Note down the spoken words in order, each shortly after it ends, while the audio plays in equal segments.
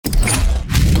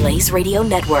Blaze Radio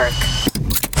Network.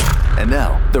 And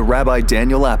now, the Rabbi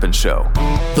Daniel Lapin Show.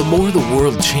 The more the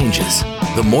world changes,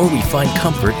 the more we find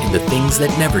comfort in the things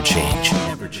that never change.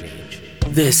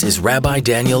 This is Rabbi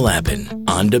Daniel Lapin,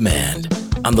 On Demand,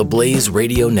 on the Blaze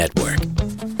Radio Network.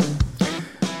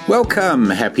 Welcome,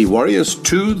 happy warriors,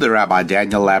 to the Rabbi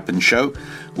Daniel Lapin Show,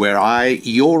 where I,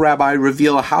 your rabbi,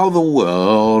 reveal how the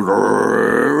world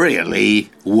really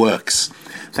works.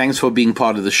 Thanks for being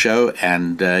part of the show,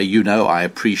 and I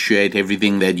appreciate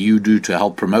everything that you do to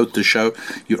help promote the show.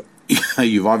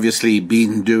 You've obviously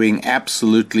been doing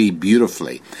absolutely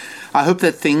beautifully. I hope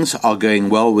that things are going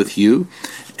well with you,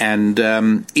 and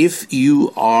if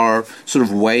you are sort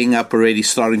of weighing up already,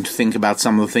 starting to think about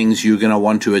some of the things you're going to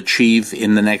want to achieve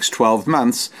in the next 12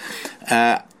 months,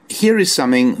 here is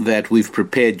something that we've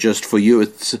prepared just for you.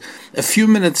 It's a few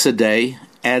minutes a day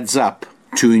adds up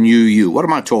to a new you. What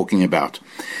am I talking about?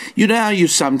 You know how you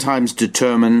sometimes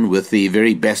determine with the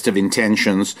very best of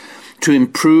intentions to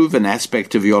improve an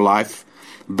aspect of your life,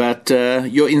 but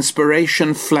your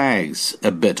inspiration flags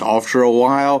a bit. After a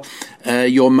while,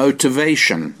 your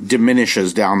motivation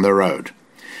diminishes down the road.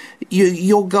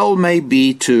 Your goal may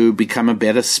be to become a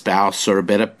better spouse or a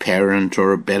better parent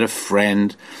or a better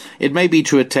friend. It may be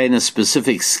to attain a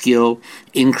specific skill,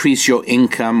 increase your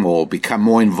income, or become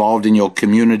more involved in your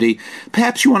community.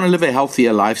 Perhaps you want to live a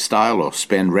healthier lifestyle or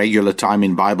spend regular time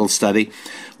in Bible study.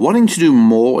 Wanting to do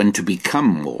more and to become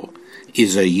more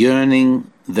is a yearning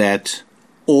that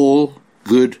all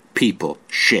good people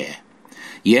share.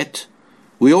 Yet,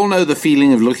 we all know the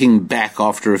feeling of looking back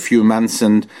after a few months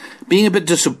and being a bit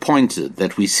disappointed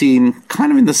that we seem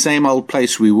kind of in the same old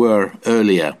place we were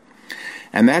earlier.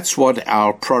 And that's what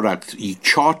our product,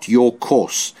 Chart Your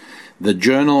Course, the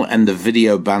journal and the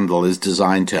video bundle, is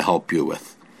designed to help you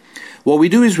with. What we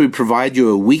do is we provide you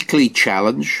a weekly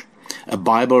challenge, a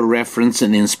Bible reference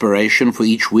and inspiration for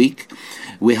each week.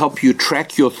 We help you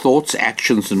track your thoughts,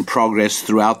 actions, and progress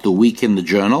throughout the week in the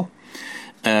journal.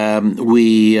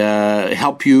 We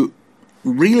help you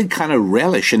really kind of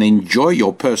relish and enjoy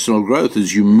your personal growth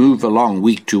as you move along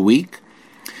week to week.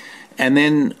 And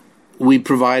then we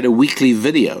provide a weekly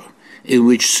video in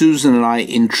which Susan and I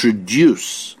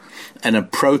introduce an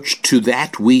approach to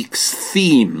that week's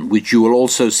theme, which you will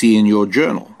also see in your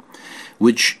journal,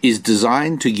 which is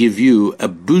designed to give you a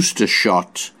booster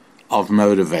shot of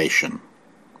motivation.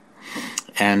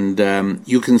 And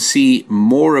you can see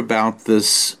more about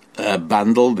this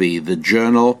bundle, the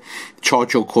journal,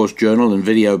 Chart Your Course journal and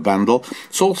video bundle.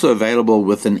 It's also available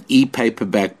with an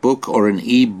e-paperback book or an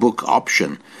e-book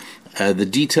option. The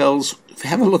details,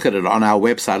 have a look at it on our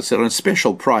website. It's on a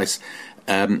special price.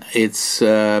 It's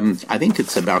I think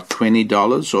it's about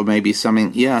 $20 or maybe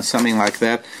something like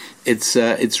that.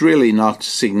 It's really not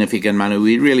significant money.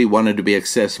 We really wanted to be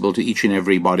accessible to each and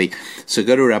everybody. So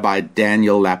go to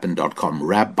RabbiDanielLapin.com,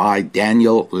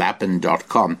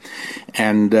 RabbiDanielLapin.com,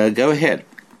 and go ahead.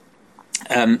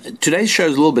 Today's show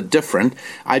is a little bit different.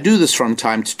 I do this from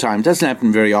time to time. It doesn't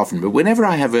happen very often, but whenever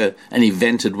I have an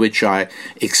event at which I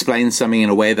explain something in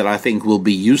a way that I think will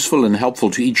be useful and helpful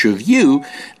to each of you,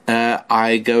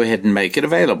 I go ahead and make it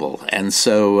available. And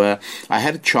so I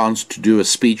had a chance to do a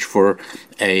speech for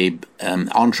a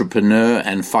entrepreneur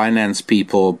and finance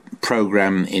people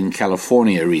program in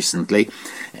California recently,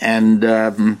 and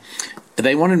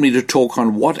they wanted me to talk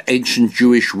on what ancient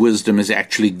Jewish wisdom is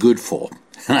actually good for.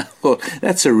 And I thought,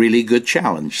 that's a really good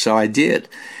challenge. So I did.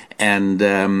 And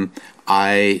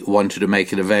I wanted to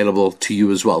make it available to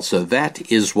you as well. So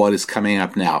that is what is coming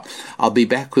up now. I'll be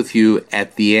back with you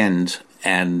at the end.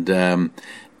 But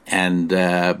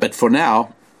for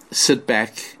now, sit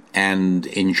back and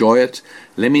enjoy it.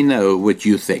 Let me know what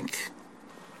you think.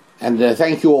 And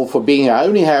thank you all for being here. I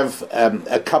only have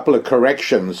a couple of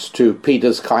corrections to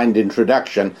Peter's kind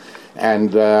introduction.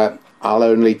 And I'll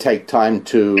only take time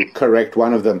to correct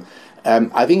one of them.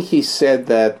 I think he said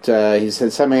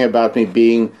something about me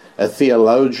being a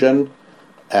theologian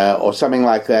or something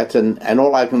like that, and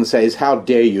all I can say is, how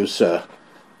dare you, sir?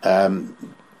 That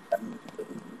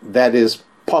is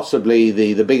possibly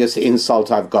the biggest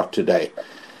insult I've got today.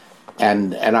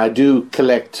 And I do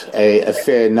collect a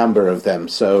fair number of them.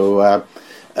 So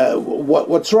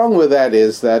what's wrong with that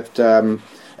is that a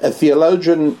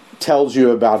theologian tells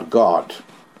you about God.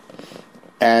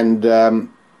 And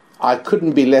I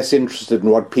couldn't be less interested in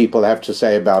what people have to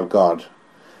say about God.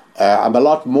 I'm a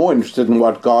lot more interested in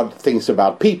what God thinks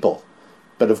about people.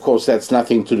 But of course, that's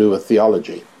nothing to do with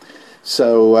theology.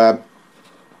 So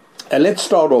let's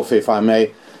start off, if I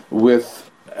may,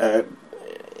 with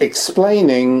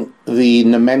explaining the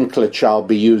nomenclature I'll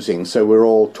be using, so we're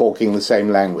all talking the same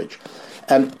language.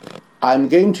 I'm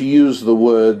going to use the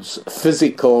words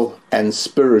physical and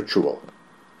spiritual.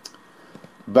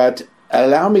 But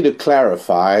allow me to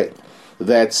clarify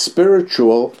that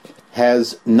spiritual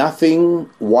has nothing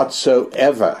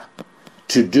whatsoever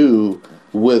to do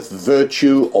with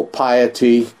virtue or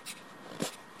piety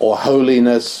or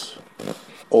holiness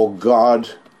or God.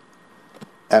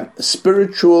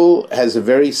 Spiritual has a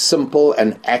very simple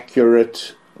and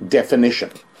accurate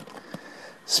definition.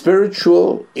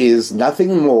 Spiritual is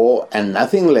nothing more and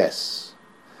nothing less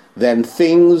than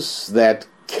things that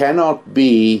cannot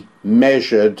be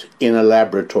measured in a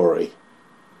laboratory.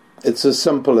 It's as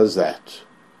simple as that.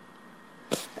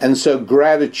 And so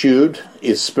gratitude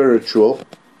is spiritual.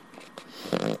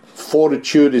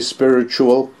 Fortitude is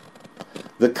spiritual.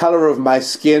 The color of my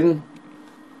skin,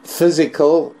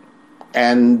 physical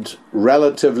and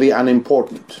relatively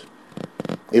unimportant.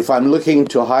 If I'm looking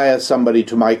to hire somebody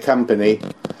to my company,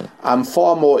 I'm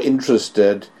far more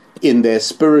interested in their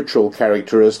spiritual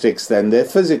characteristics than their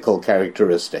physical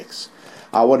characteristics.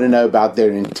 I want to know about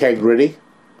their integrity.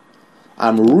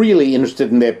 I'm really interested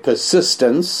in their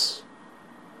persistence.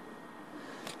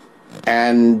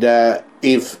 And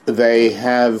if they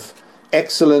have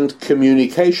excellent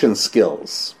communication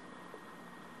skills,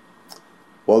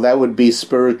 well, that would be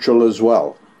spiritual as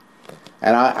well.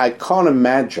 And I can't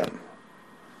imagine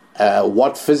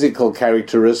what physical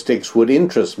characteristics would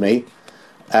interest me,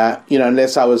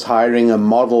 unless I was hiring a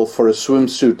model for a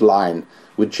swimsuit line,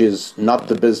 which is not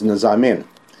the business I'm in.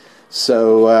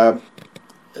 So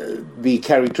the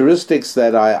characteristics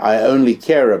that I only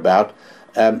care about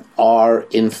are,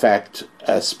 in fact,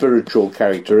 spiritual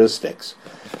characteristics.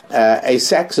 A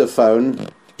saxophone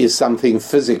is something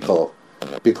physical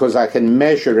because I can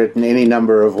measure it in any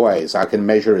number of ways. I can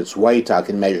measure its weight, I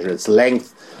can measure its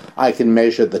length, I can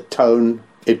measure the tone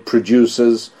it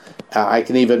produces, I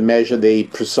can even measure the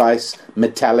precise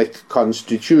metallic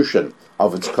constitution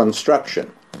of its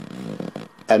construction.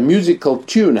 A musical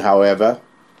tune, however,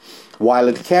 while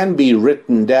it can be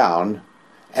written down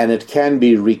and it can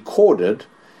be recorded,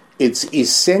 its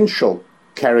essential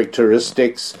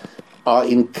characteristics are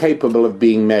incapable of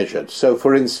being measured. So,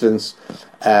 for instance,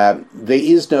 there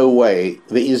is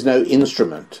no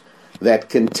instrument that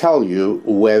can tell you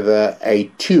whether a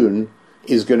tune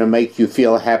is going to make you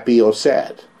feel happy or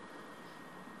sad.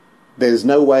 There's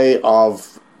no way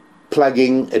of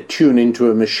plugging a tune into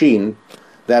a machine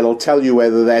that'll tell you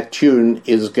whether that tune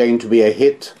is going to be a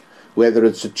hit, whether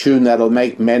it's a tune that'll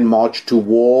make men march to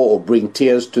war or bring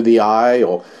tears to the eye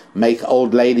or make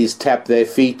old ladies tap their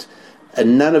feet.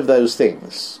 And none of those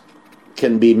things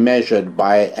can be measured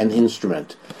by an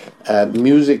instrument.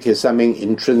 Music is something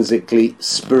intrinsically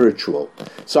spiritual.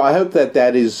 So I hope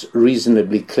that is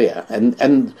reasonably clear.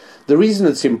 And the reason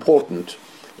it's important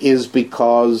is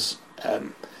because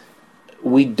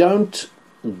we don't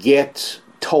get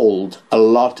told a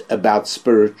lot about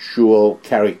spiritual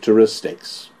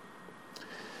characteristics.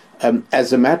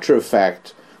 As a matter of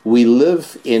fact, we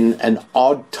live in an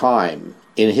odd time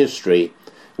in history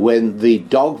when the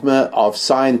dogma of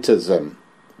scientism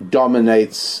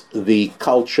dominates the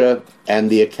culture and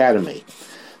the academy.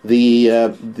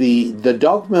 The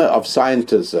dogma of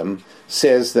scientism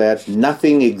says that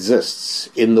nothing exists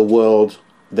in the world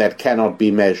that cannot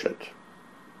be measured.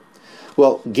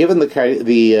 Well, given the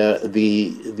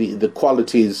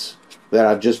qualities that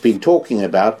I've just been talking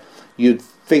about, you'd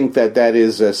think that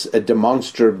is a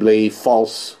demonstrably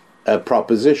false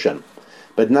proposition.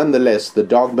 But nonetheless, the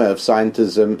dogma of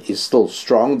scientism is still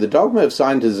strong. The dogma of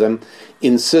scientism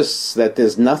insists that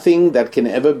there's nothing that can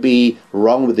ever be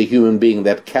wrong with the human being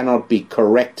that cannot be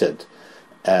corrected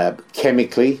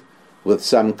chemically with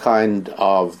some kind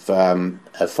of a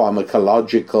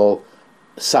pharmacological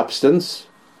substance.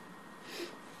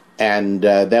 And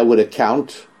that would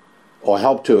account or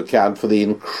help to account for the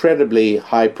incredibly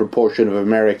high proportion of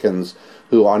Americans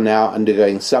who are now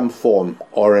undergoing some form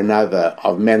or another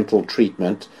of mental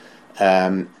treatment,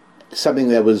 something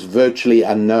that was virtually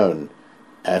unknown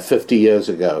 50 years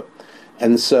ago.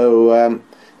 And so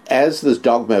as this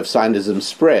dogma of scientism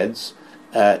spreads,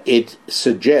 it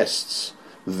suggests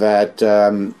that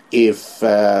if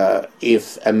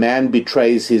a man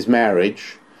betrays his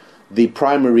marriage, the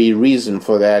primary reason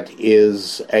for that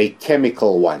is a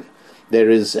chemical one. There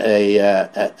is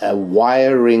a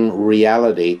wiring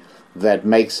reality that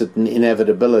makes it an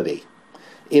inevitability.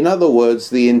 In other words,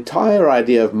 the entire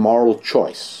idea of moral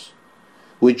choice,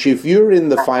 which if you're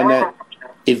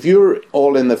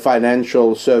all in the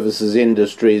financial services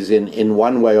industries in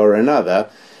one way or another,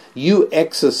 you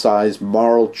exercise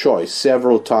moral choice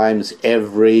several times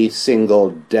every single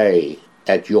day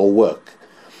at your work.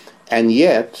 And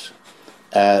yet,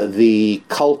 the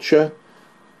culture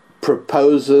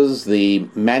proposes the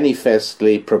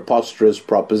manifestly preposterous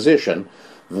proposition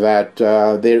that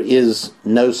there is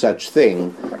no such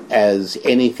thing as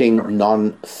anything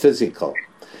non-physical.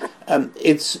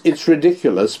 It's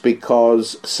ridiculous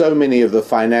because so many of the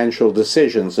financial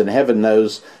decisions, and heaven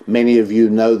knows many of you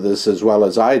know this as well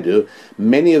as I do,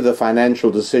 many of the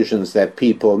financial decisions that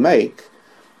people make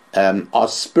are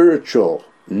spiritual,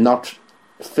 not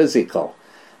physical.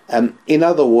 In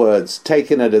other words,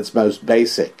 taken at its most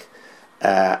basic,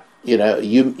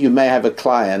 you may have a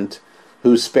client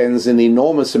who spends an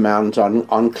enormous amount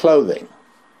on clothing.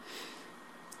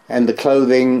 And the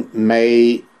clothing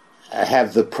may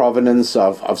have the provenance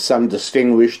of some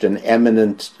distinguished and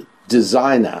eminent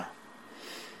designer.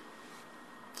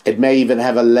 It may even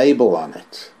have a label on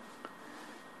it.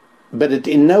 But it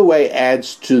in no way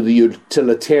adds to the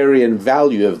utilitarian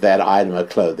value of that item of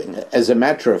clothing. As a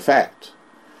matter of fact,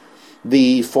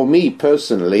 for me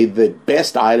personally, the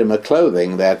best item of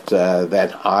clothing that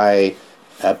I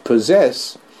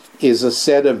possess is a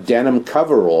set of denim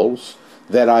coveralls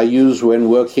that I use when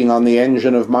working on the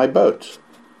engine of my boat.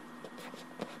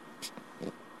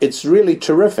 It's really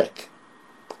terrific.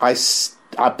 I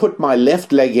put my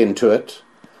left leg into it,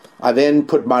 I then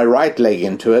put my right leg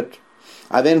into it,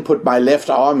 I then put my left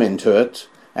arm into it,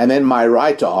 and then my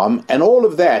right arm, and all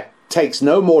of that takes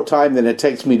no more time than it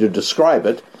takes me to describe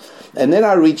it. And then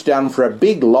I reach down for a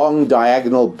big, long,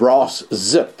 diagonal brass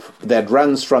zip that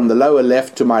runs from the lower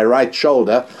left to my right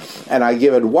shoulder, and I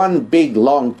give it one big,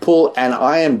 long pull, and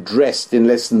I am dressed in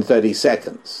less than 30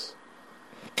 seconds.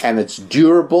 And it's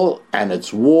durable, and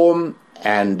it's warm,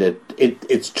 and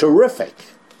it's terrific.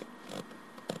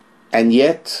 And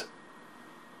yet,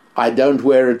 I don't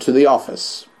wear it to the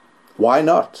office. Why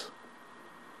not?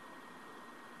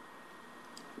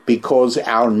 Because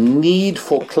our need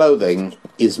for clothing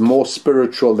is more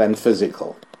spiritual than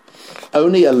physical.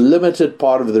 Only a limited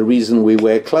part of the reason we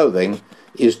wear clothing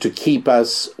is to keep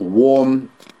us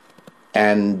warm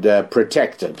and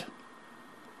protected.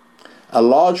 A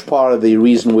large part of the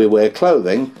reason we wear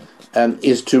clothing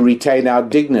is to retain our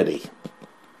dignity.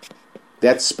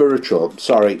 That's spiritual.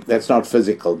 Sorry, that's not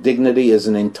physical. Dignity is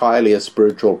entirely a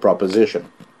spiritual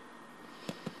proposition.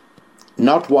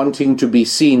 Not wanting to be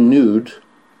seen nude,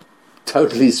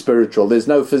 totally spiritual. There's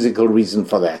no physical reason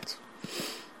for that.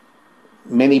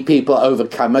 Many people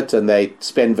overcome it and they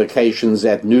spend vacations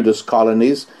at nudist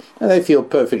colonies and they feel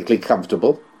perfectly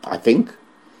comfortable, I think.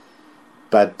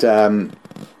 But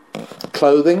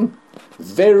clothing,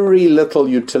 very little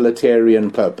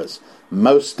utilitarian purpose,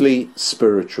 mostly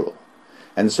spiritual.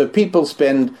 And so people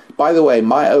spend, by the way,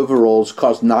 my overalls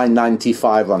cost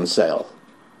 $9.95 on sale.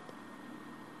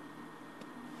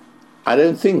 I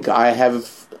don't think I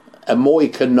have a more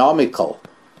economical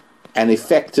and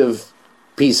effective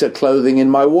piece of clothing in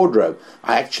my wardrobe.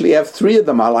 I actually have 3 of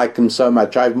them. I like them so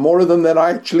much. I have more of them than I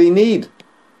actually need.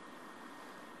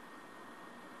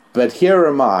 But here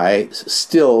am I,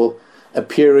 still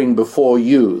appearing before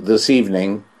you this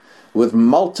evening with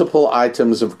multiple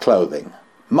items of clothing.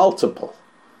 Multiple.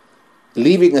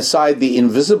 Leaving aside the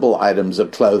invisible items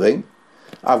of clothing,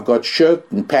 I've got shirt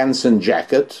and pants and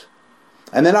jacket,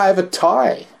 and then I have a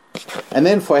tie. And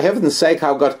then, for heaven's sake,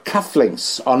 I've got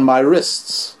cufflinks on my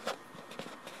wrists.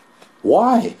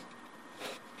 Why?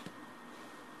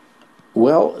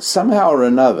 Well, somehow or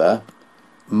another,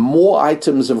 more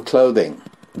items of clothing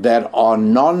that are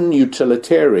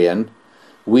non-utilitarian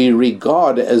we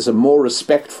regard as a more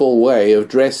respectful way of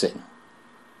dressing.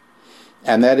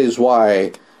 And that is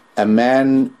why a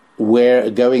man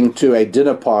going to a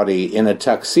dinner party in a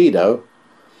tuxedo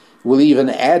will even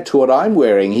add to what I'm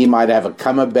wearing. He might have a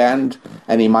cummerband,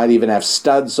 and he might even have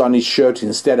studs on his shirt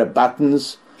instead of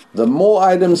buttons. The more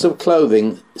items of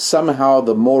clothing, somehow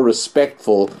the more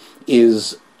respectful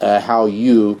is how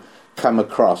you come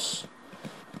across.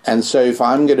 And so if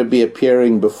I'm going to be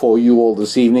appearing before you all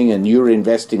this evening and you're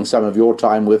investing some of your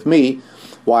time with me,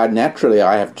 why, naturally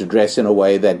I have to dress in a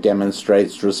way that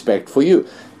demonstrates respect for you.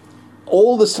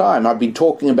 All this time I've been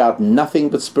talking about nothing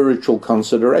but spiritual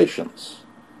considerations.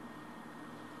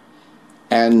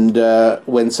 And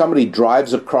when somebody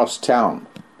drives across town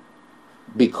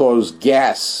because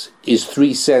gas is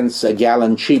 3 cents a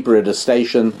gallon cheaper at a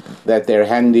station that their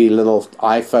handy little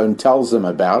iPhone tells them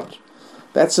about,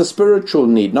 that's a spiritual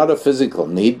need, not a physical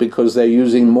need, because they're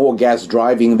using more gas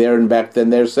driving there and back than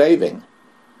they're saving.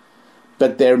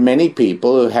 But there are many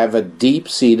people who have a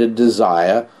deep-seated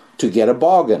desire to get a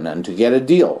bargain and to get a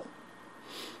deal.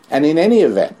 And in any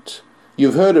event,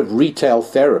 you've heard of retail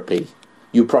therapy.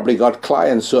 You probably got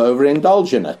clients who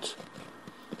overindulge in it.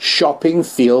 Shopping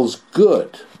feels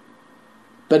good.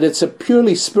 but it's a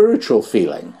purely spiritual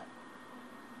feeling.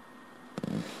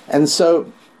 And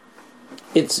so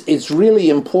it's really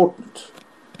important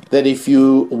that if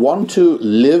you want to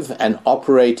live and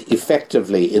operate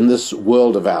effectively in this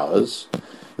world of ours,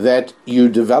 that you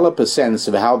develop a sense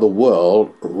of how the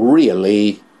world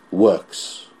really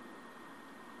works.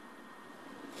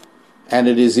 And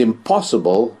it is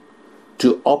impossible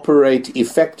to operate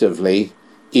effectively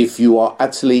if you are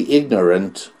utterly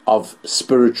ignorant of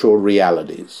spiritual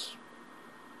realities.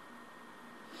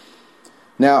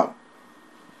 Now,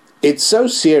 it's so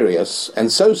serious and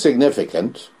so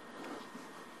significant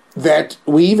that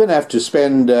we even have to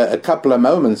spend a couple of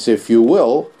moments, if you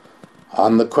will,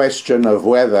 on the question of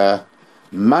whether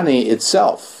money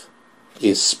itself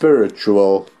is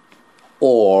spiritual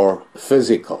or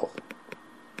physical.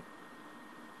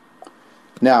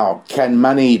 Now, can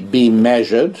money be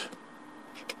measured?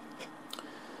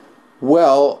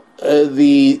 Well,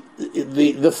 the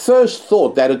first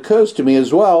thought that occurs to me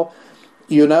is, well,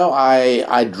 you know,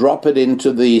 I drop it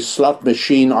into the slot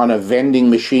machine on a vending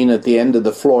machine at the end of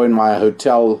the floor in my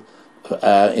hotel,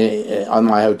 on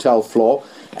my hotel floor,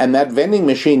 and that vending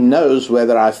machine knows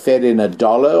whether I fed in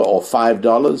 $1 or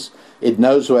 $5. It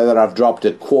knows whether I've dropped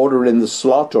a quarter in the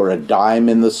slot or a dime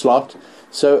in the slot.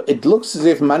 So it looks as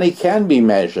if money can be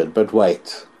measured, but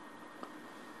wait.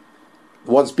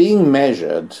 What's being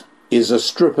measured is a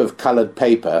strip of colored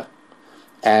paper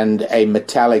and a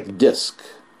metallic disc.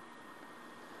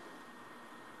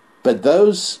 But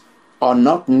those are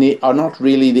not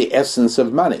really the essence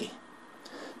of money.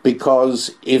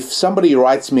 Because if somebody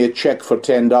writes me a check for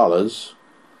 $10,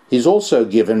 he's also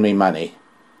given me money.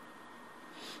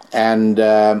 And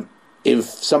if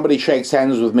somebody shakes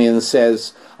hands with me and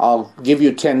says, I'll give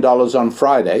you $10 on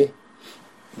Friday,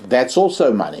 that's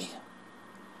also money.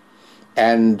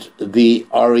 And the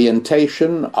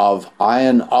orientation of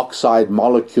iron oxide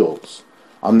molecules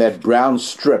on that brown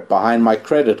strip behind my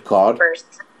credit card,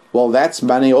 well, that's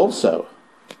money also.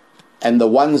 And the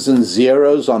ones and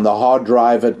zeros on the hard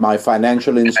drive at my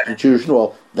financial institution,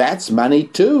 well, that's money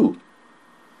too.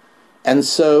 And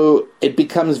so it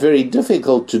becomes very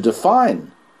difficult to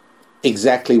define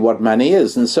exactly what money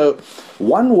is. And so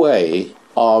one way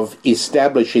of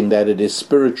establishing that it is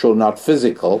spiritual, not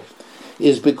physical,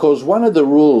 is because one of the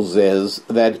rules is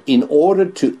that in order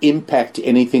to impact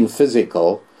anything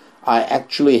physical, I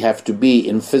actually have to be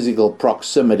in physical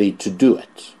proximity to do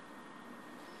it.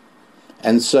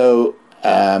 And so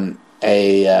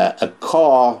a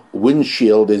car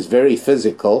windshield is very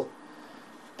physical,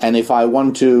 and if I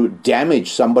want to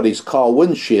damage somebody's car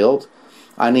windshield,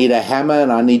 I need a hammer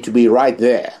and I need to be right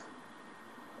there.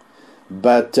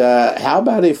 But how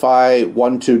about if I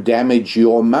want to damage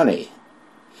your money?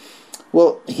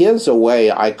 Well, here's a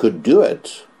way I could do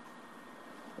it.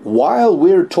 While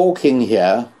we're talking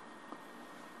here,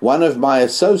 one of my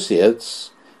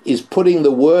associates is putting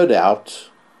the word out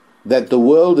that the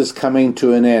world is coming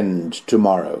to an end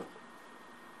tomorrow.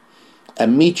 A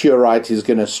meteorite is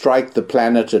going to strike the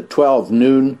planet at 12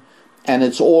 noon, and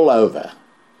it's all over.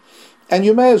 And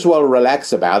you may as well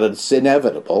relax about it. It's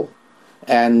inevitable.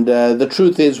 And the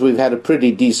truth is we've had a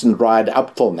pretty decent ride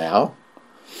up till now.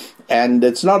 And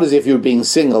it's not as if you're being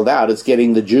singled out. It's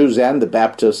getting the Jews and the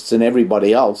Baptists and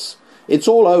everybody else. It's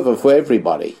all over for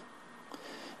everybody.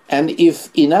 And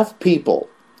if enough people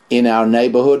in our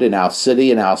neighborhood, in our city,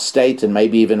 in our state, and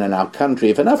maybe even in our country,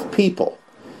 if enough people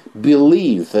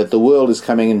believe that the world is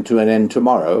coming into an end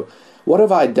tomorrow, what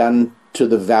have I done to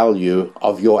the value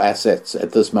of your assets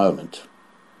at this moment?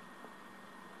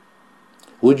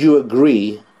 Would you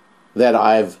agree that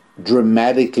I've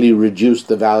dramatically reduced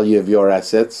the value of your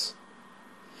assets?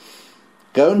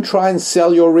 Go and try and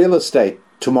sell your real estate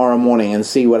tomorrow morning and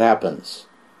see what happens.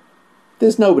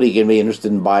 There's nobody going to be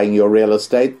interested in buying your real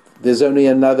estate. There's only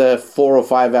another 4 or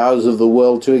 5 hours of the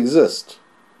world to exist.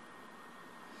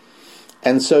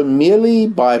 And so merely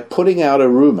by putting out a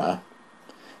rumor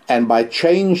and by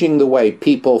changing the way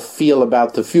people feel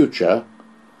about the future,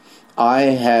 I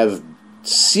have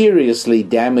seriously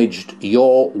damaged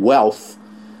your wealth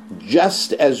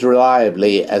just as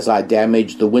reliably as I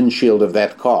damaged the windshield of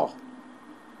that car.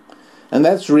 And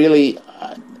that's really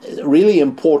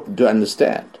important to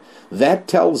understand. That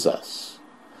tells us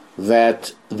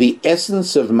that the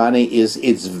essence of money is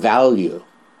its value,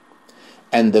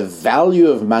 and the value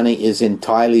of money is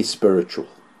entirely spiritual.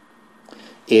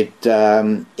 It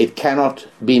cannot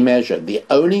be measured. The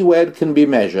only way it can be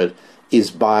measured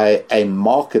is by a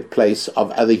marketplace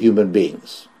of other human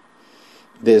beings.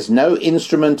 There's no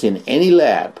instrument in any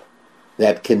lab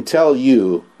that can tell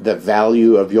you the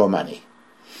value of your money.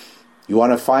 You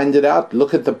want to find it out?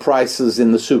 Look at the prices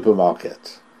in the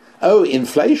supermarket. Oh,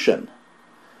 inflation.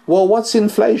 Well, what's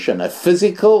inflation? A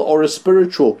physical or a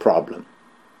spiritual problem?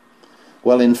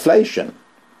 Well, inflation,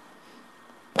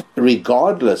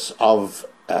 regardless of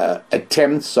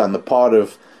attempts on the part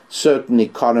of certain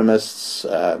economists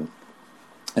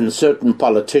and certain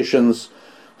politicians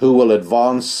who will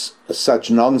advance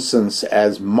such nonsense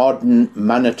as modern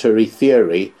monetary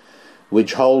theory,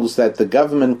 which holds that the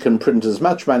government can print as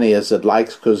much money as it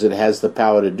likes because it has the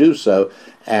power to do so,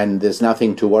 and there's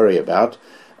nothing to worry about.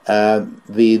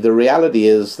 The reality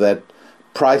is that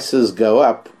prices go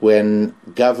up when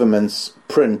governments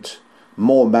print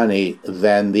more money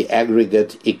than the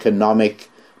aggregate economic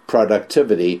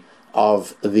productivity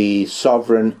of the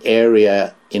sovereign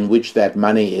area in which that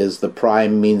money is the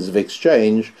prime means of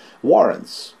exchange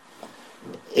warrants.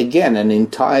 Again, an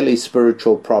entirely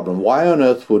spiritual problem. Why on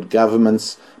earth would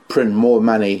governments print more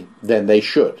money than they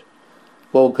should?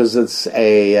 Well, because it's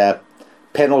a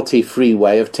penalty-free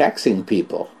way of taxing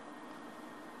people.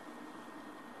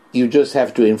 You just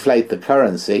have to inflate the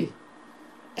currency,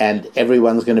 and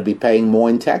everyone's going to be paying more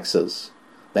in taxes.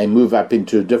 They move up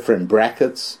into different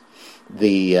brackets.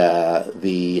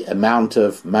 The amount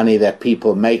of money that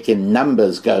people make in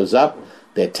numbers goes up,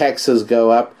 their taxes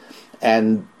go up,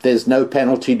 and there's no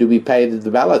penalty to be paid at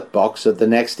the ballot box at the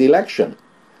next election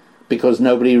because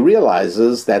nobody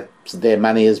realizes that their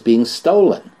money is being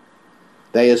stolen.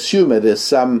 They assume it is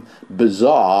some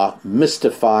bizarre,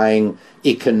 mystifying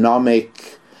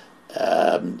economic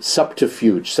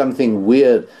subterfuge, something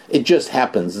weird. It just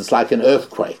happens. It's like an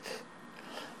earthquake.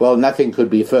 Well, nothing could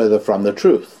be further from the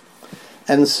truth.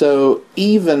 And so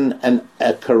even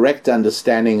a correct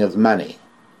understanding of money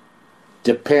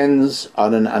depends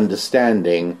on an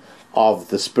understanding of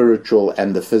the spiritual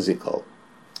and the physical.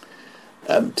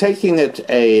 Taking it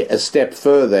a step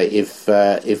further,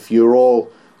 if you're all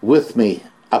with me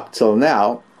up till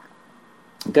now,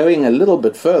 going a little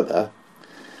bit further,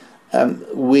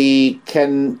 we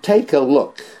can take a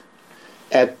look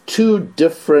at two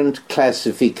different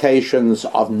classifications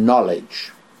of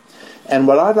knowledge. And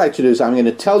what I'd like to do is I'm going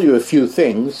to tell you a few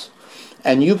things,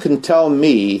 and you can tell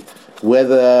me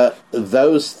whether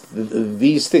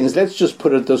these things, let's just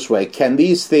put it this way, can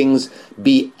these things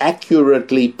be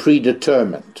accurately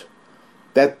predetermined?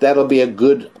 That'll be a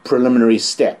good preliminary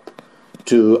step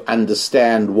to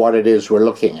understand what it is we're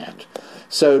looking at.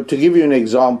 So to give you an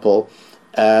example,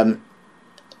 a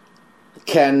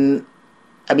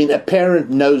parent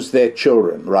knows their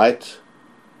children, right?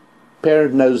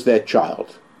 Parent knows their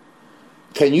child.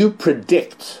 Can you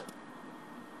predict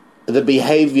the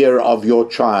behavior of your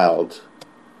child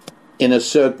in a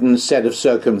certain set of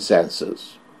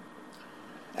circumstances?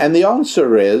 And the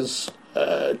answer is,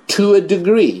 to a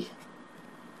degree.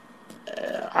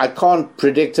 I can't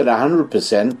predict it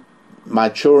 100%. My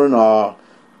children are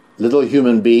little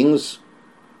human beings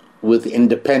with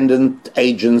independent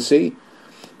agency,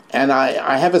 and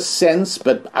I have a sense,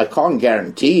 but I can't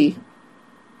guarantee.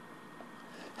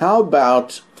 How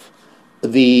about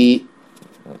the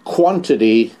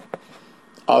quantity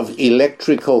of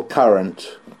electrical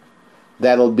current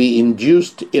that'll be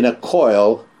induced in a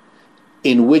coil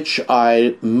in which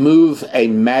I move a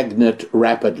magnet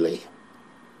rapidly?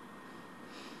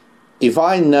 If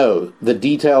I know the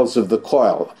details of the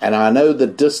coil, and I know the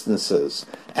distances,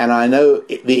 and I know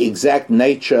the exact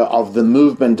nature of the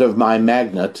movement of my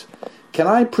magnet, can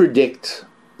I predict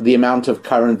the amount of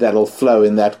current that'll flow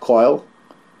in that coil?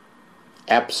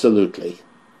 Absolutely.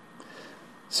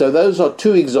 So those are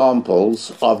two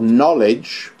examples of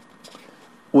knowledge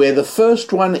where the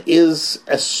first one is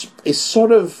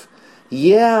sort of,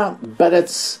 yeah, but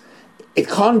it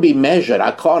can't be measured.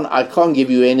 I can't give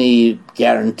you any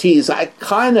guarantees. I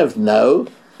kind of know,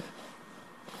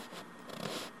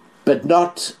 but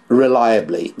not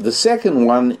reliably. The second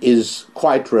one is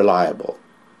quite reliable.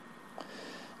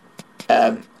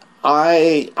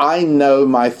 I know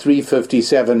my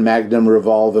 .357 Magnum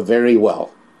revolver very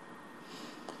well.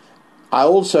 I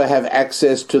also have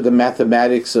access to the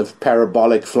mathematics of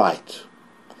parabolic flight.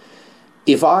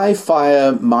 If I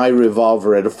fire my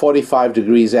revolver at a 45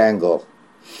 degrees angle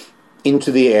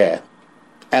into the air,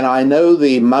 and I know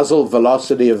the muzzle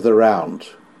velocity of the round,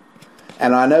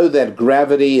 and I know that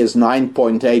gravity is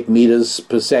 9.8 meters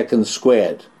per second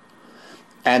squared,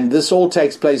 and this all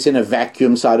takes place in a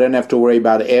vacuum, so I don't have to worry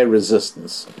about air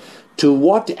resistance, to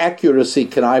what accuracy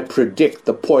can I predict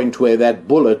the point where that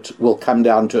bullet will come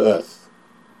down to earth?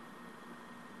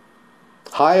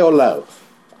 High or low?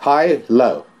 High,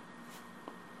 low.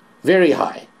 Very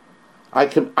high. I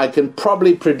can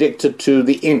probably predict it to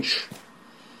the inch.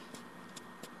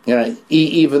 You know,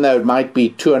 even though it might be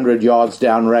 200 yards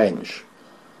downrange.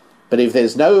 But if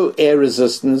there's no air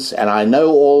resistance and I know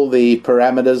all the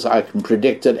parameters, I can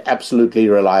predict it absolutely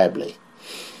reliably.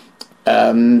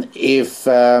 If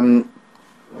a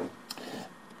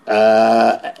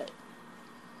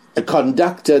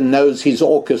conductor knows his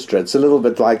orchestra, it's a little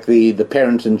bit like the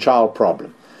parent and child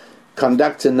problem.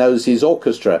 Conductor knows his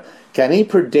orchestra. Can he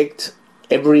predict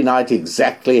every night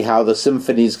exactly how the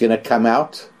symphony is going to come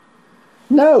out?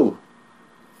 No.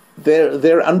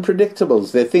 They're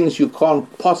unpredictables. They're things you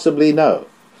can't possibly know.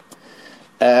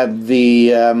 If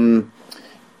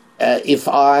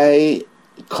I'm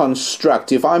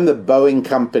the Boeing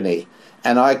company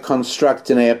and I construct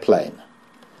an airplane,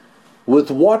 with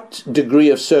what degree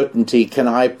of certainty can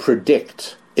I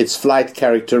predict its flight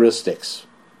characteristics?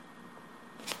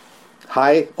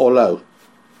 High or low?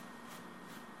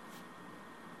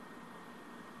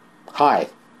 High.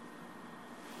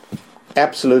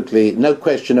 Absolutely, no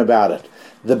question about it.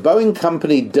 The Boeing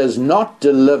company does not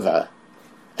deliver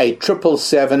a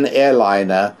 777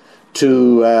 airliner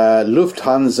to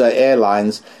Lufthansa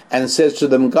Airlines and says to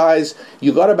them, guys,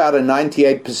 you got about a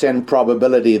 98%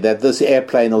 probability that this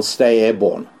airplane will stay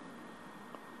airborne.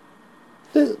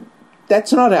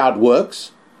 That's not how it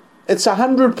works. It's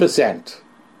 100%.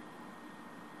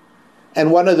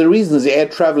 And one of the reasons air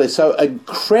travel is so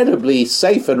incredibly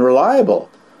safe and reliable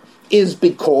is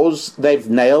because they've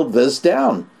nailed this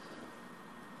down.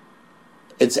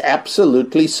 It's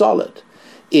absolutely solid.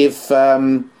 If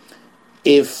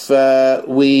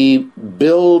we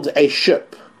build a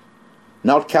ship,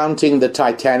 not counting the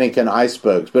Titanic and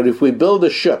icebergs, but if we build a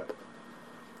ship,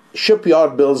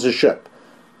 shipyard builds a ship,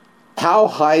 how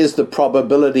high is the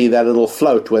probability that it'll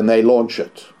float when they launch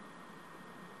it?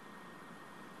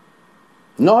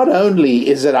 Not only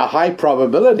is it a high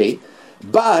probability,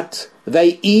 but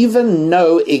they even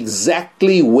know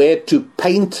exactly where to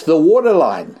paint the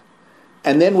waterline.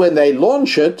 And then when they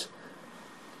launch it,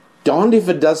 darned if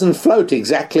it doesn't float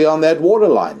exactly on that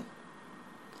waterline.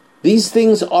 These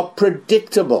things are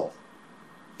predictable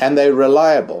and they're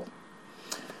reliable.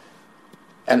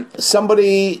 And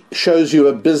somebody shows you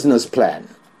a business plan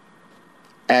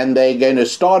and they're going to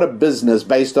start a business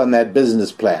based on that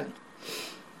business plan.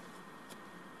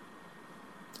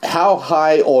 How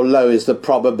high or low is the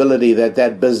probability that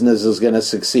that business is going to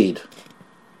succeed?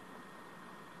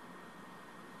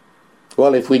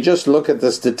 Well, if we just look at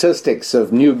the statistics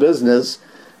of new business,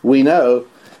 we know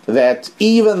that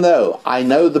even though I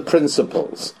know the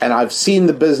principles and I've seen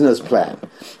the business plan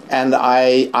and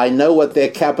I know what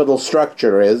their capital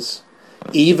structure is,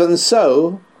 even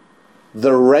so,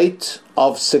 the rate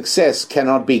of success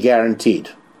cannot be guaranteed.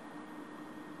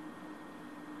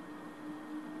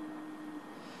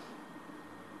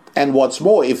 And what's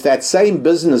more, if that same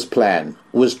business plan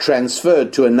was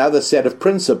transferred to another set of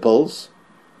principles,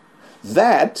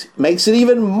 that makes it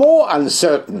even more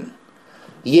uncertain.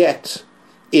 Yet,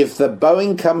 if the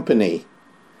Boeing company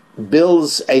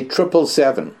builds a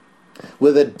 777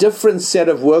 with a different set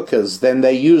of workers than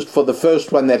they used for the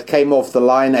first one that came off the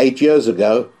line 8 years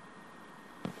ago,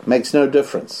 makes no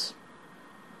difference.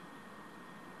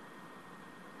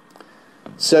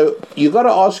 So you've got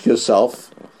to ask yourself,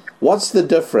 what's the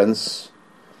difference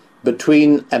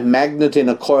between a magnet in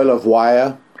a coil of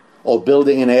wire or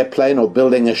building an airplane or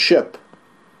building a ship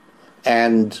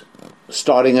and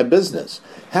starting a business?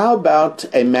 How about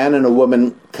a man and a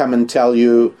woman come and tell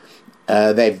you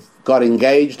they've got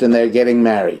engaged and they're getting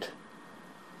married?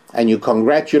 And you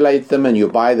congratulate them and you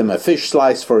buy them a fish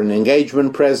slice for an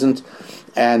engagement present.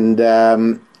 And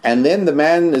then the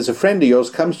man, is a friend of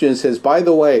yours, comes to you and says, by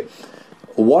the way,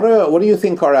 what do you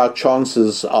think are our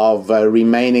chances of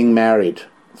remaining married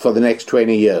for the next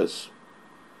 20 years?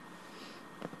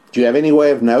 Do you have any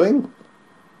way of knowing?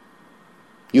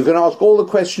 You can ask all the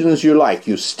questions you like.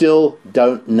 You still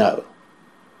don't know.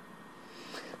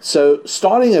 So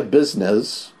starting a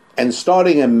business and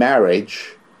starting a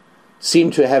marriage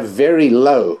seem to have very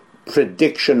low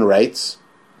prediction rates.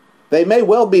 They may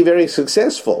well be very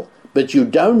successful, but you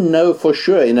don't know for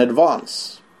sure in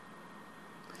advance.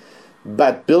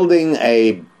 But building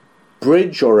a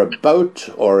bridge or a boat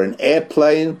or an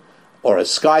airplane or a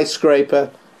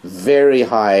skyscraper, very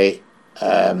high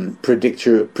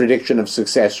prediction of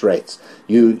success rates.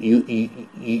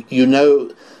 You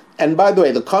know, and by the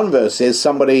way, the converse is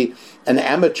an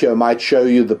amateur might show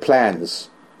you the plans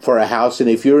for a house, and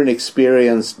if you're an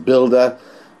experienced builder,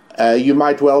 you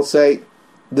might well say,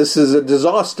 this is a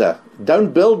disaster,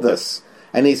 don't build this.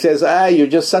 And he says, you're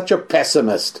just such a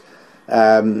pessimist.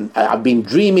 I've been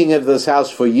dreaming of this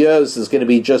house for years, it's going to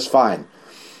be just fine.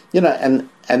 You know,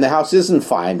 and the house isn't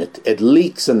fine. It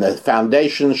leaks and the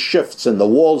foundation shifts and the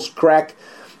walls crack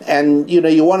And,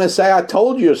 you want to say, I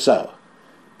told you so,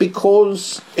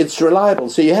 because it's reliable.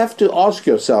 So you have to ask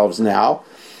yourselves now,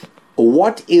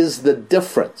 what is the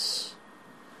difference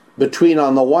between,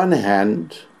 on the one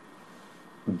hand,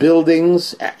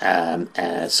 buildings,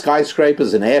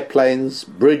 skyscrapers and airplanes,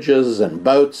 bridges and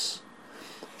boats,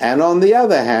 and on the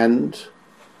other hand,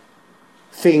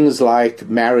 things like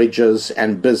marriages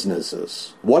and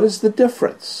businesses? What is the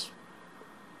difference?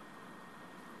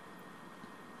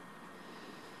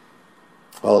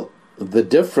 Well, the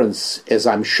difference, as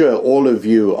I'm sure all of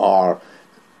you are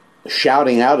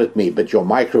shouting out at me, but your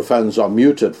microphones are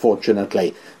muted,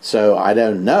 fortunately, so I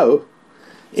don't know,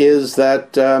 is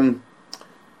that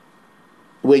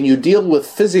when you deal with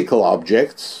physical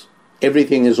objects,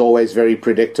 everything is always very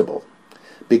predictable,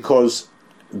 because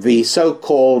the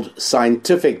so-called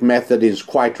scientific method is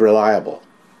quite reliable.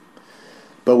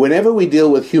 But whenever we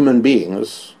deal with human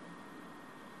beings,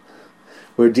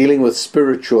 we're dealing with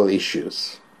spiritual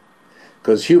issues,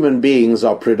 because human beings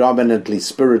are predominantly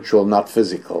spiritual, not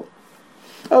physical.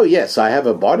 Oh yes, I have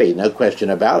a body, no question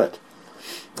about it.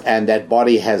 And that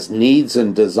body has needs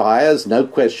and desires, no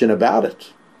question about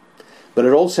it. But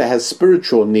it also has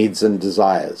spiritual needs and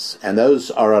desires, and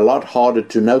those are a lot harder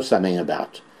to know something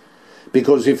about.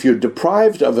 Because if you're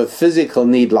deprived of a physical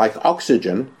need like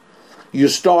oxygen, you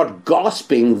start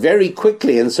gasping very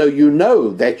quickly, and so you know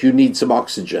that you need some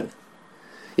oxygen.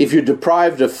 If you're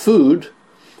deprived of food,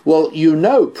 well, you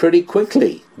know pretty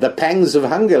quickly. The pangs of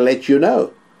hunger let you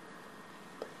know.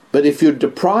 But if you're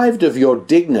deprived of your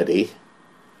dignity,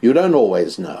 you don't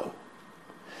always know.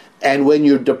 And when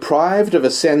you're deprived of a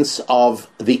sense of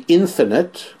the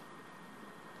infinite,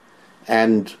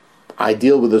 and I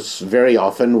deal with this very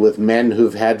often with men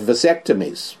who've had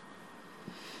vasectomies,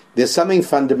 there's something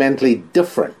fundamentally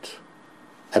different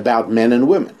about men and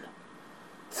women.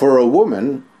 For a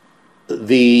woman,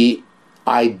 the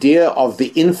idea of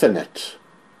the infinite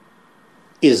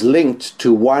is linked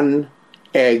to one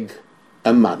egg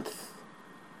a month.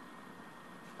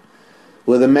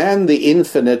 With a man, the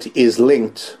infinite is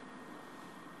linked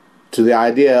to the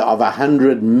idea of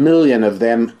 100 million of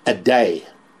them a day.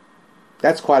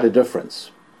 That's quite a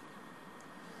difference.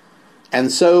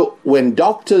 And so when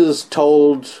doctors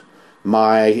told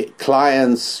my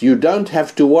clients, you don't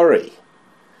have to worry,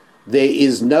 there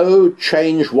is no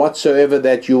change whatsoever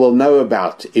that you will know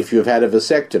about if you've had a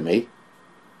vasectomy.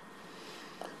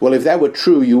 Well, if that were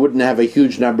true, you wouldn't have a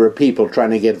huge number of people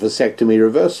trying to get vasectomy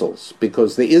reversals,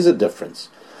 because there is a difference.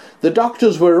 The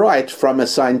doctors were right from a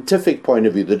scientific point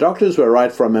of view. The doctors were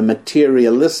right from a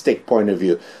materialistic point of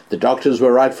view. The doctors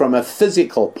were right from a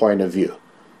physical point of view.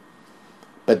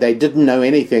 But they didn't know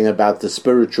anything about the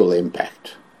spiritual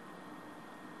impact.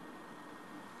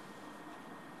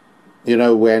 You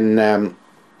know, when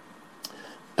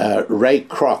Ray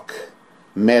Kroc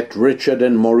met Richard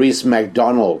and Maurice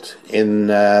McDonald in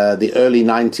the early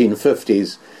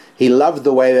 1950s, he loved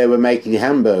the way they were making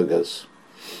hamburgers,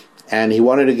 and he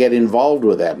wanted to get involved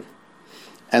with them.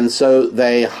 And so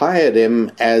they hired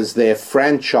him as their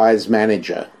franchise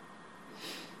manager.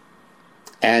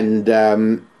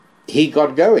 And he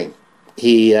got going.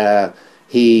 He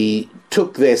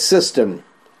took their system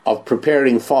of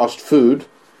preparing fast food,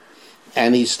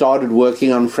 and he started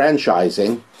working on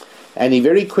franchising, and he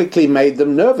very quickly made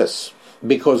them nervous,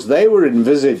 because they were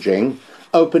envisaging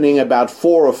opening about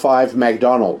 4 or 5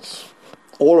 McDonald's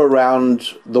all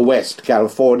around the West,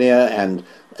 California and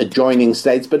adjoining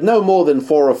states, but no more than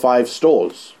 4 or 5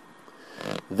 stores.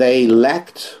 They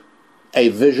lacked a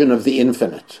vision of the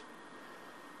infinite,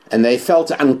 and they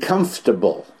felt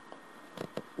uncomfortable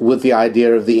with the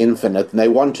idea of the infinite, and they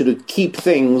wanted to keep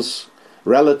things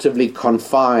relatively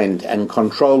confined and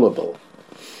controllable.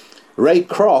 Ray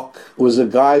Kroc was a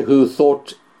guy who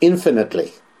thought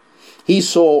infinitely. He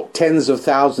saw tens of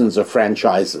thousands of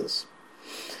franchises.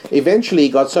 Eventually he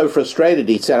got so frustrated,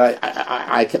 he said,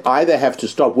 I either have to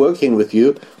stop working with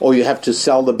you, or you have to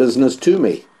sell the business to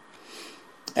me.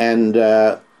 And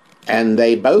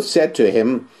they both said to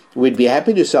him, we'd be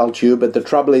happy to sell to you, but the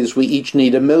trouble is we each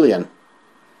need $1 million.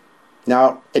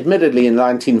 Now, admittedly, in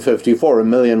 1954, $1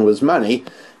 million was money,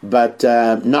 but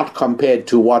not compared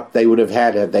to what they would have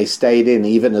had they stayed in,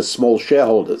 even as small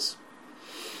shareholders.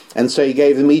 And so he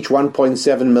gave them each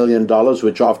 $1.7 million,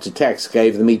 which after tax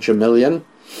gave them each $1 million.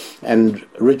 And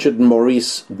Richard and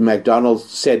Maurice McDonald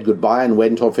said goodbye and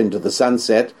went off into the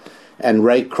sunset, and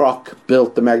Ray Kroc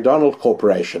built the McDonald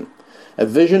Corporation. A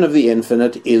vision of the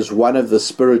infinite is one of the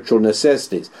spiritual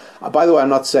necessities. By the way, I'm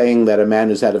not saying that a man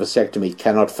who's had a vasectomy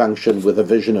cannot function with a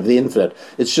vision of the infinite.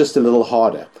 It's just a little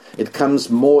harder. It comes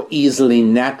more easily,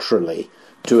 naturally,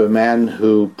 to a man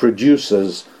who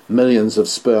produces millions of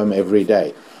sperm every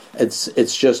day.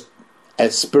 It's just a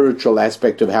spiritual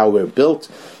aspect of how we're built,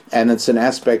 and it's an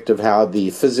aspect of how the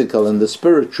physical and the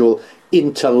spiritual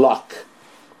interlock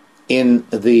in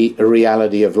the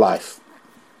reality of life.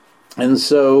 And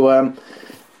so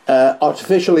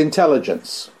artificial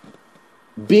intelligence,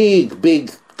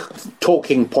 big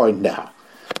talking point now.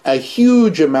 A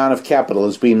huge amount of capital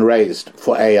has been raised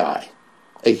for AI,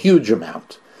 a huge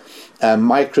amount.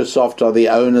 Microsoft are the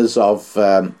owners of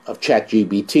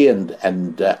ChatGPT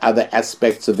and other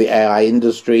aspects of the AI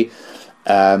industry.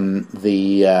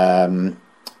 The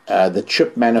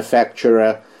chip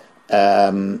manufacturer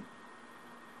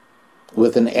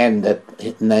with an N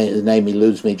that name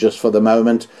eludes me just for the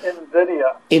moment.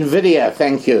 NVIDIA,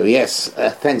 thank you. Yes,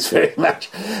 thanks very much.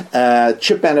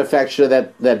 Chip manufacturer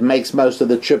that makes most of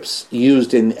the chips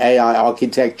used in AI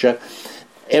architecture,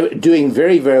 doing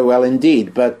very, very well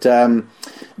indeed. But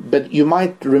you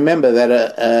might remember that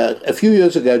a few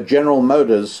years ago, General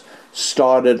Motors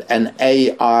started an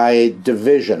AI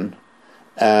division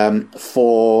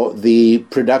for the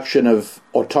production of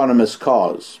autonomous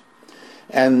cars.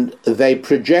 And they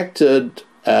projected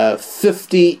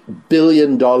 $50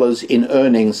 billion in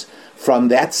earnings from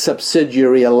that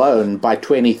subsidiary alone by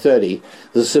 2030.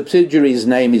 The subsidiary's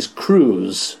name is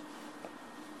Cruise.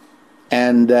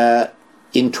 And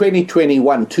in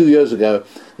 2021, 2 years ago,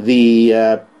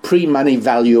 the pre-money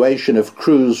valuation of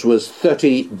Cruise was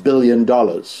 $30 billion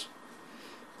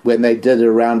when they did a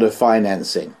round of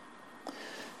financing.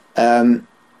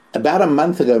 About a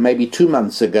month ago, maybe 2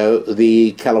 months ago,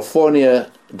 the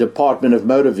California Department of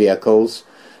Motor Vehicles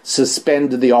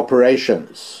suspended the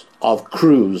operations of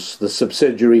Cruise, the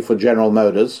subsidiary for General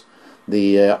Motors,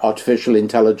 the artificial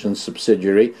intelligence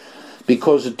subsidiary,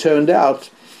 because it turned out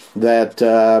that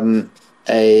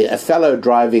a fellow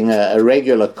driving a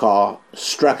regular car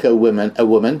struck a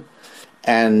woman,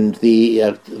 and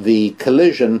the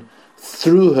collision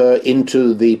threw her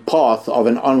into the path of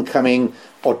an oncoming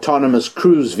autonomous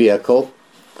cruise vehicle,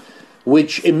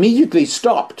 which immediately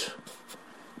stopped.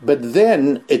 But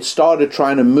then it started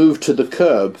trying to move to the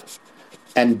curb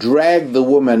and drag the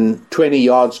woman 20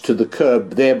 yards to the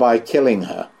curb, thereby killing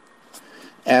her.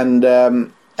 And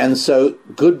so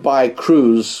goodbye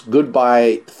Cruise,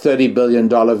 goodbye $30 billion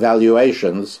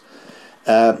valuations,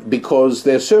 because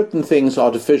there are certain things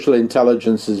artificial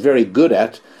intelligence is very good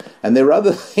at, and there are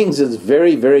other things it's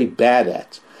very, very bad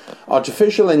at.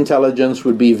 Artificial intelligence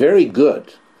would be very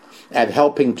good at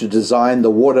helping to design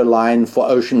the waterline for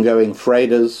ocean-going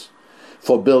freighters,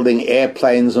 for building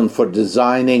airplanes, and for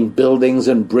designing buildings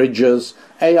and bridges.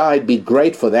 AI would be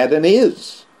great for that, and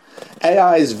is.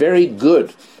 AI is very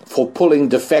good for pulling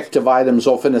defective items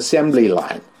off an assembly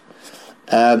line.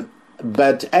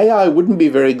 But AI wouldn't be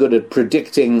very good at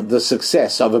predicting the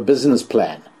success of a business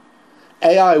plan.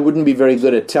 AI wouldn't be very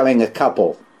good at telling a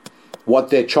couple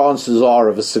what their chances are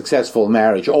of a successful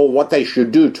marriage or what they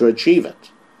should do to achieve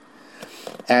it.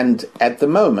 And at the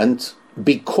moment,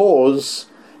 because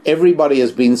everybody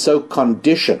has been so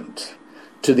conditioned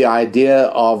to the idea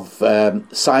of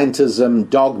scientism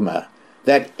dogma,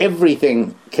 that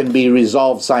everything can be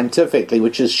resolved scientifically,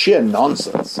 which is sheer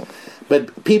nonsense.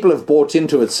 But people have bought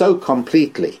into it so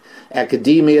completely,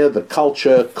 academia, the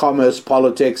culture, commerce,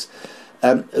 politics,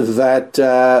 that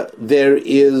there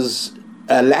is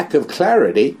a lack of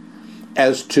clarity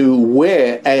as to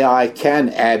where AI can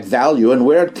add value and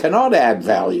where it cannot add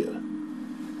value.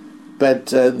 But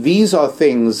these are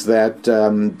things that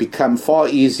become far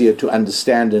easier to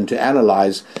understand and to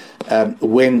analyze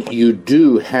when you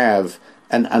do have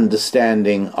an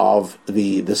understanding of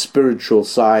the spiritual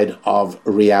side of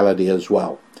reality as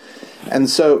well. And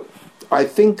so I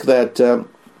think that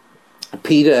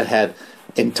Peter had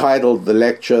entitled the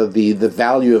lecture the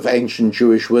value of ancient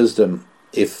Jewish wisdom,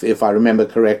 if I remember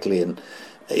correctly, and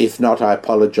if not, I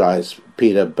apologize,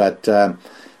 Peter. But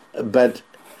the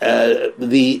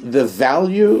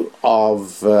value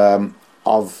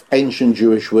of ancient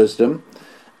Jewish wisdom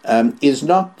is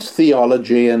not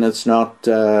theology, and it's not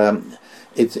how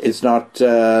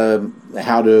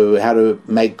to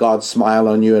make God smile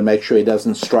on you and make sure He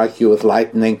doesn't strike you with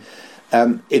lightning.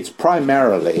 It's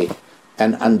primarily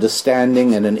an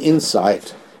understanding and an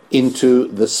insight into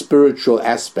the spiritual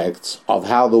aspects of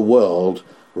how the world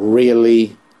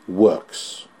really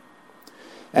works.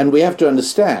 And we have to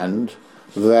understand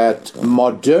that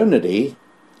modernity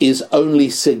is only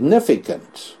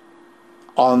significant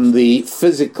on the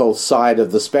physical side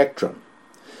of the spectrum.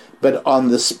 But on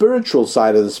the spiritual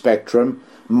side of the spectrum,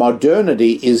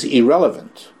 modernity is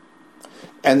irrelevant.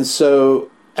 And so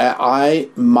I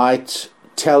might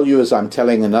tell you, as I'm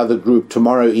telling another group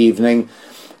tomorrow evening,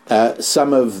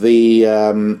 some of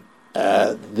the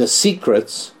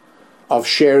secrets of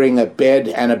sharing a bed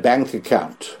and a bank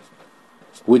account,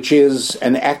 which is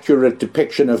an accurate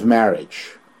depiction of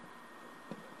marriage.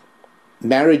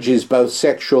 Marriage is both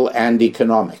sexual and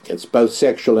economic. It's both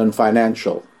sexual and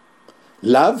financial.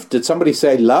 Love? Did somebody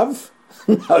say love?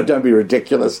 No, don't be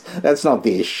ridiculous. That's not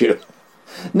the issue.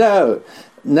 No,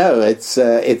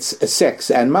 it's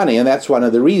sex and money, and that's one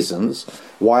of the reasons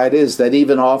why it is that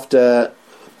even after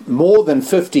more than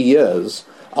 50 years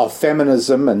of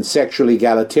feminism and sexual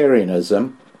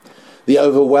egalitarianism, the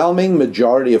overwhelming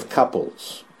majority of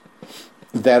couples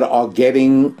that are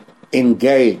getting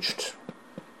engaged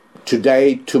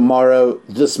today, tomorrow,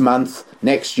 this month,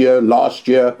 next year, last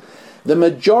year, the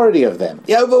majority of them,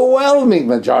 the overwhelming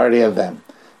majority of them,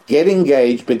 get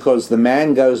engaged because the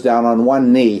man goes down on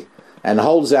one knee and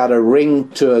holds out a ring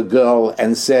to a girl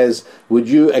and says, "Would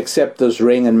you accept this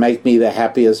ring and make me the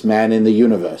happiest man in the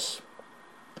universe?"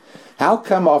 How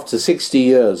come after 60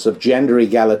 years of gender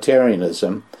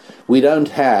egalitarianism, we don't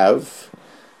have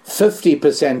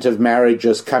 50% of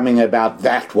marriages coming about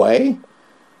that way,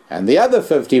 and the other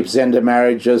 50% of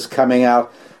marriages coming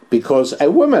out because a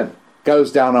woman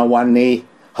goes down on one knee,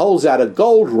 holds out a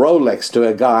gold Rolex to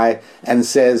a guy and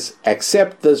says,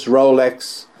 "Accept this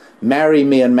Rolex, marry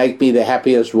me and make me the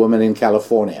happiest woman in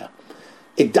California"?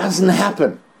 It doesn't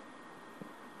happen.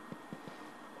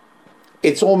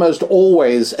 It's almost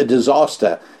always a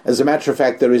disaster. As a matter of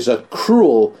fact, there is a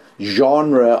cruel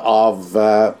genre of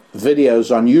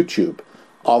videos on YouTube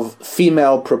of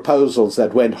female proposals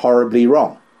that went horribly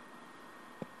wrong.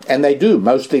 And they do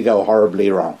mostly go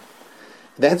horribly wrong.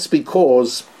 That's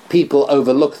because people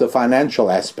overlook the financial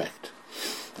aspect.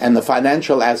 And the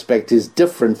financial aspect is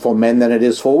different for men than it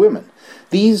is for women.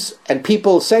 And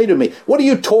people say to me, "What are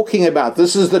you talking about?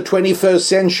 This is the 21st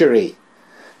century."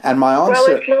 And my answer... Well,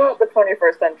 it's not the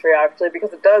 21st century, actually,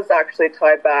 because it does actually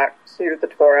tie back to the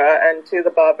Torah and to the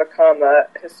Bava Kama.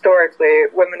 Historically,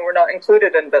 women were not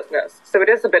included in business. So it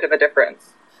is a bit of a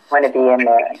difference. Want to be in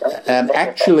there.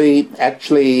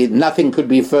 Actually, nothing could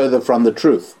be further from the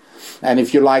truth. And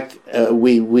if you like,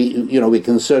 we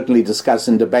can certainly discuss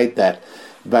and debate that.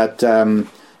 But the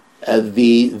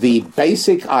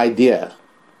basic idea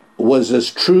was as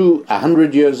true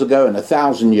 100 years ago and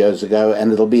 1,000 years ago,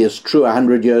 and it'll be as true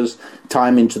 100 years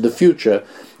time into the future,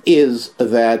 is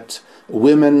that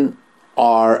women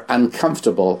are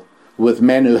uncomfortable with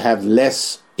men who have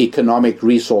less economic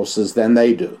resources than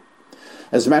they do.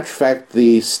 As a matter of fact,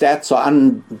 the stats are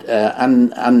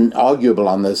unarguable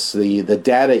on this. The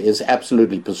data is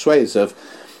absolutely persuasive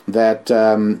that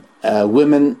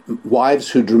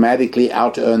wives who dramatically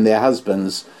out-earn their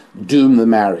husbands doom the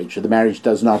marriage. The marriage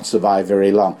does not survive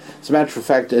very long. As a matter of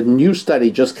fact, a new study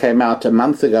just came out a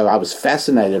month ago. I was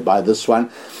fascinated by this one,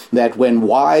 that when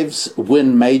wives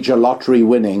win major lottery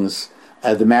winnings,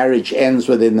 the marriage ends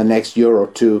within the next year or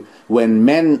two. When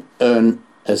men earn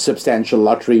substantial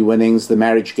lottery winnings, the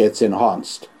marriage gets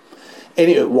enhanced.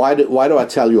 Anyway, why do I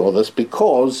tell you all this?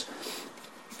 Because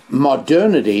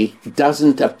modernity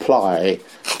doesn't apply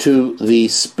to the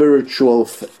spiritual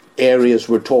areas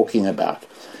we're talking about.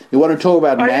 You want to talk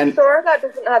about Are you sure that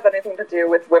doesn't have anything to do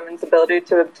with women's ability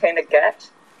to obtain a get?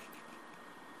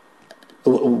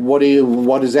 What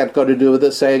has that got to do with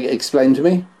this? Explain to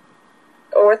me.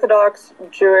 Orthodox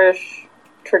Jewish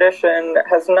tradition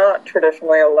has not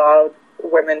traditionally allowed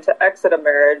women to exit a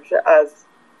marriage as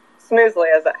smoothly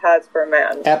as it has for a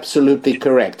man. Absolutely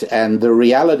correct. And the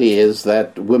reality is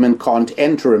that women can't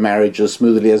enter a marriage as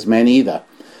smoothly as men either.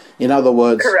 In other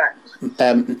words, correct.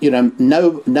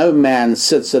 No man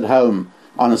sits at home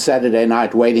on a Saturday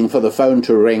night waiting for the phone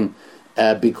to ring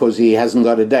because he hasn't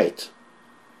got a date.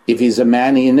 If he's a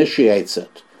man, he initiates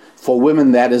it. For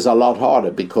women, that is a lot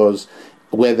harder because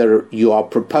whether you are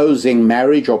proposing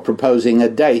marriage or proposing a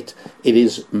date, it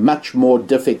is much more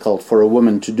difficult for a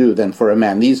woman to do than for a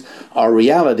man. These are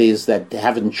realities that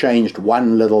haven't changed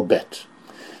one little bit.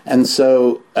 And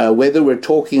so whether we're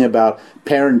talking about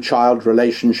parent-child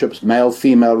relationships,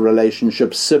 male-female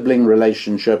relationships, sibling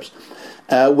relationships,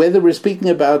 whether we're speaking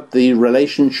about the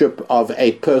relationship of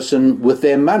a person with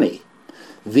their money,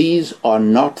 these are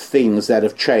not things that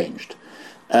have changed.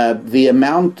 The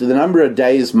number of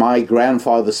days my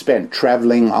grandfather spent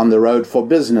traveling on the road for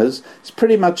business is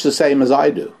pretty much the same as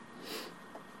I do.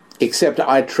 Except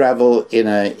I travel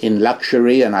in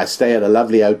luxury and I stay at a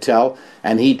lovely hotel,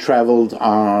 and he traveled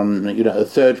on a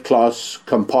third-class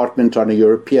compartment on a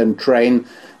European train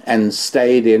and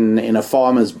stayed in a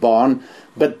farmer's barn.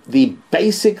 But the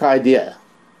basic idea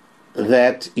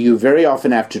that you very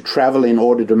often have to travel in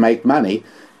order to make money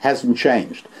hasn't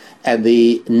changed. And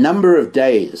the number of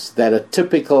days that a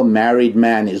typical married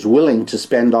man is willing to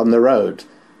spend on the road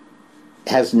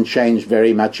hasn't changed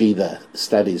very much either,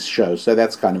 studies show. So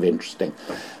that's kind of interesting.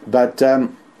 But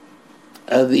the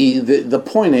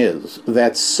point is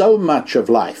that so much of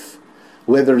life,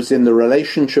 whether it's in the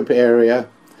relationship area,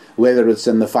 whether it's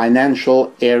in the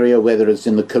financial area, whether it's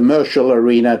in the commercial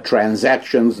arena,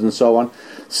 transactions and so on,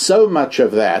 so much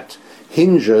of that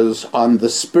hinges on the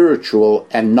spiritual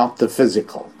and not the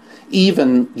physical,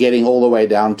 even getting all the way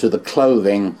down to the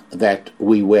clothing that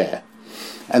we wear.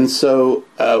 And so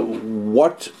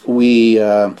what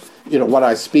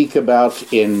I speak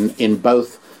about in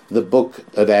both the book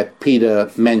that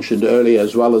Peter mentioned earlier,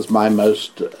 as well as my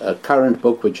most current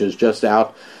book, which is just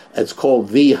out, it's called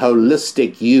The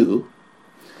Holistic You.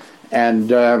 And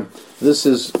this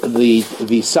is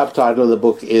the subtitle of the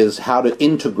book is How to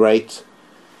Integrate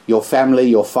Your Family,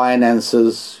 Your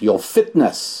Finances, Your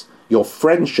Fitness, Your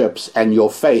Friendships, and Your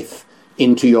Faith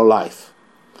into your life.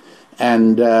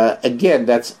 And again,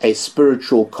 that's a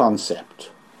spiritual concept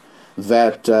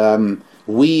that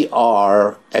we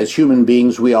are, as human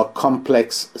beings, we are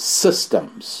complex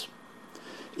systems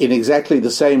in exactly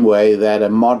the same way that a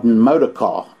modern motor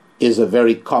car is a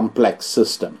very complex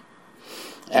system.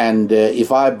 And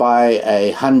if I buy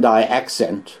a Hyundai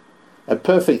Accent, a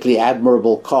perfectly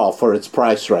admirable car for its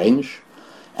price range,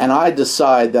 and I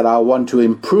decide that I want to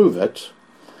improve it,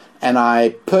 and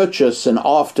I purchase an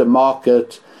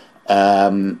aftermarket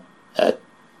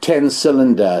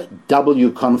 10-cylinder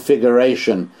W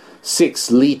configuration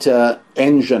 6-liter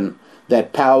engine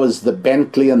that powers the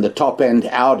Bentley and the top-end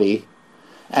Audi,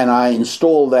 and I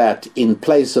install that in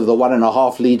place of the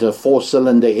 1.5-liter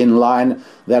 4-cylinder inline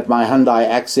that my Hyundai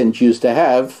Accent used to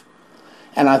have,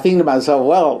 and I think to myself,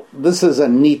 well, this is a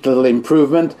neat little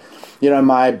improvement. You know,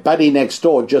 my buddy next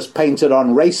door just painted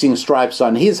on racing stripes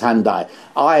on his Hyundai.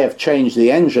 I have changed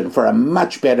the engine for a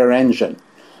much better engine.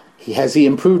 Has he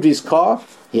improved his car?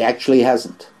 He actually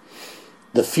hasn't.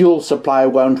 The fuel supply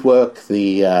won't work,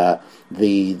 the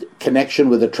connection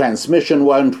with the transmission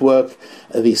won't work,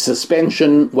 the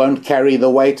suspension won't carry the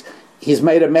weight. He's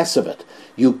made a mess of it.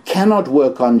 You cannot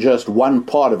work on just one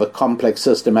part of a complex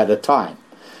system at a time.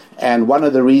 And one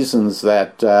of the reasons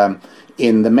that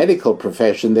in the medical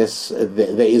profession there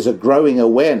is a growing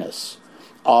awareness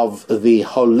of the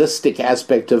holistic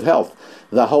aspect of health,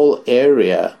 the whole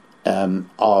area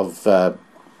of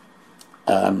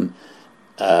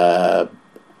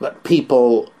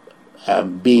people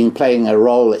playing a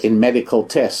role in medical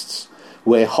tests,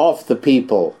 where half the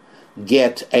people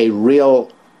get a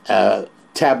real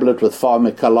tablet with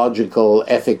pharmacological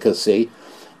efficacy,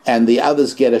 and the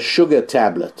others get a sugar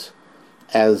tablet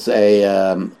as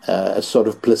a sort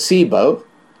of placebo.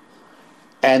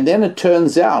 And then it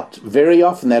turns out very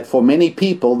often that for many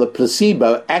people, the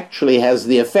placebo actually has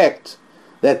the effect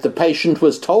that the patient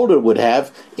was told it would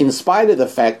have, in spite of the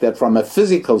fact that from a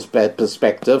physical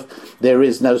perspective, there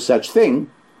is no such thing.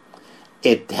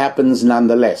 It happens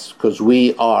nonetheless, because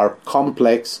we are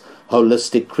complex,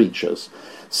 holistic creatures.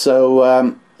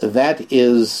 So that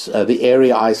is the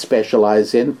area I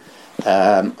specialize in.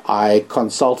 I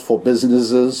consult for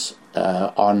businesses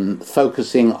on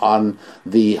focusing on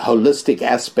the holistic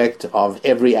aspect of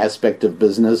every aspect of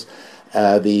business,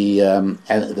 and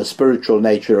the spiritual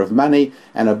nature of money,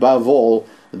 and above all,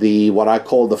 what I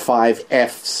call the 5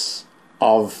 F's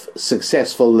of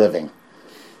successful living.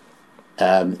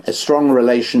 A strong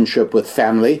relationship with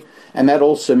family, and that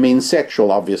also means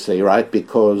sexual, obviously, right?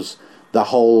 Because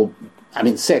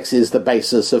sex is the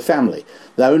basis of family.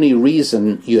 The only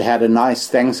reason you had a nice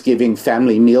Thanksgiving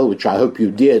family meal, which I hope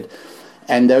you did,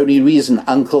 and the only reason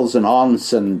uncles and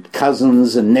aunts and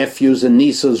cousins and nephews and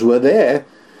nieces were there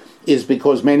is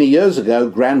because many years ago,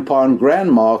 Grandpa and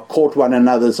Grandma caught one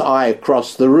another's eye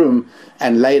across the room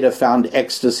and later found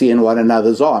ecstasy in one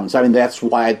another's arms. I mean, that's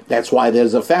why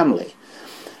there's a family.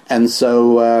 And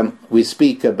so we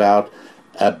speak about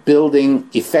building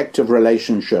effective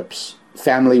relationships,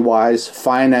 family-wise,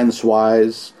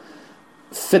 finance-wise,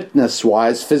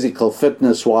 fitness-wise, physical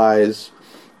fitness-wise,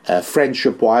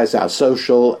 friendship-wise, our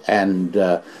social and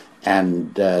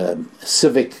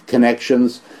civic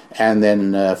connections, and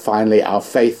then finally our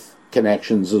faith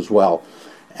connections as well.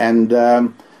 And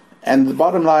the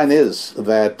bottom line is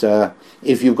that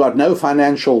if you've got no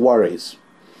financial worries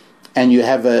and you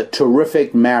have a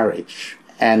terrific marriage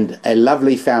and a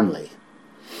lovely family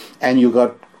and you've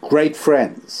got great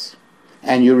friends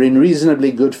and you're in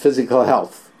reasonably good physical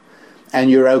health and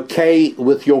you're okay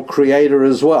with your Creator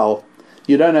as well,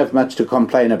 you don't have much to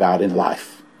complain about in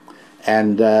life.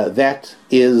 And that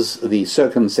is the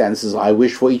circumstances I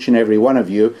wish for each and every one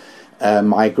of you.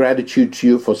 My gratitude to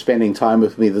you for spending time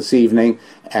with me this evening,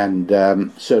 and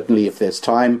certainly if there's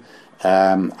time,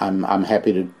 I'm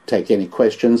happy to take any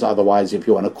questions. Otherwise, if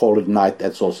you want to call it a night,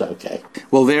 that's also okay.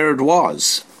 Well, there it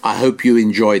was. I hope you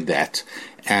enjoyed that.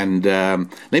 And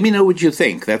let me know what you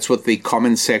think. That's what the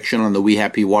comments section on the We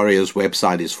Happy Warriors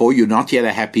website is for. You're not yet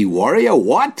a happy warrior?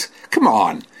 What? Come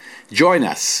on. Join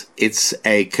us. It's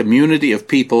a community of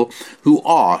people who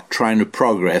are trying to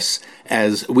progress,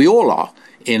 as we all are,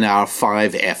 in our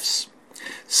 5 Fs.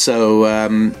 So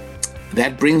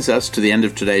that brings us to the end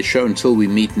of today's show. Until we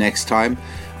meet next time,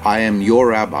 I am your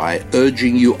rabbi,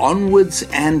 urging you onwards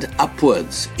and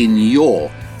upwards in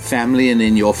your family and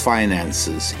in your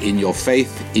finances, in your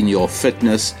faith, in your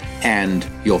fitness, and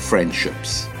your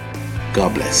friendships.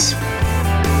 God bless.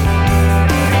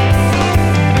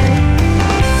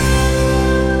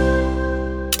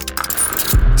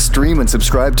 Stream and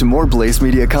subscribe to more Blaze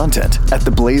Media content at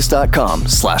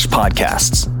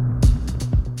theblaze.com/podcasts.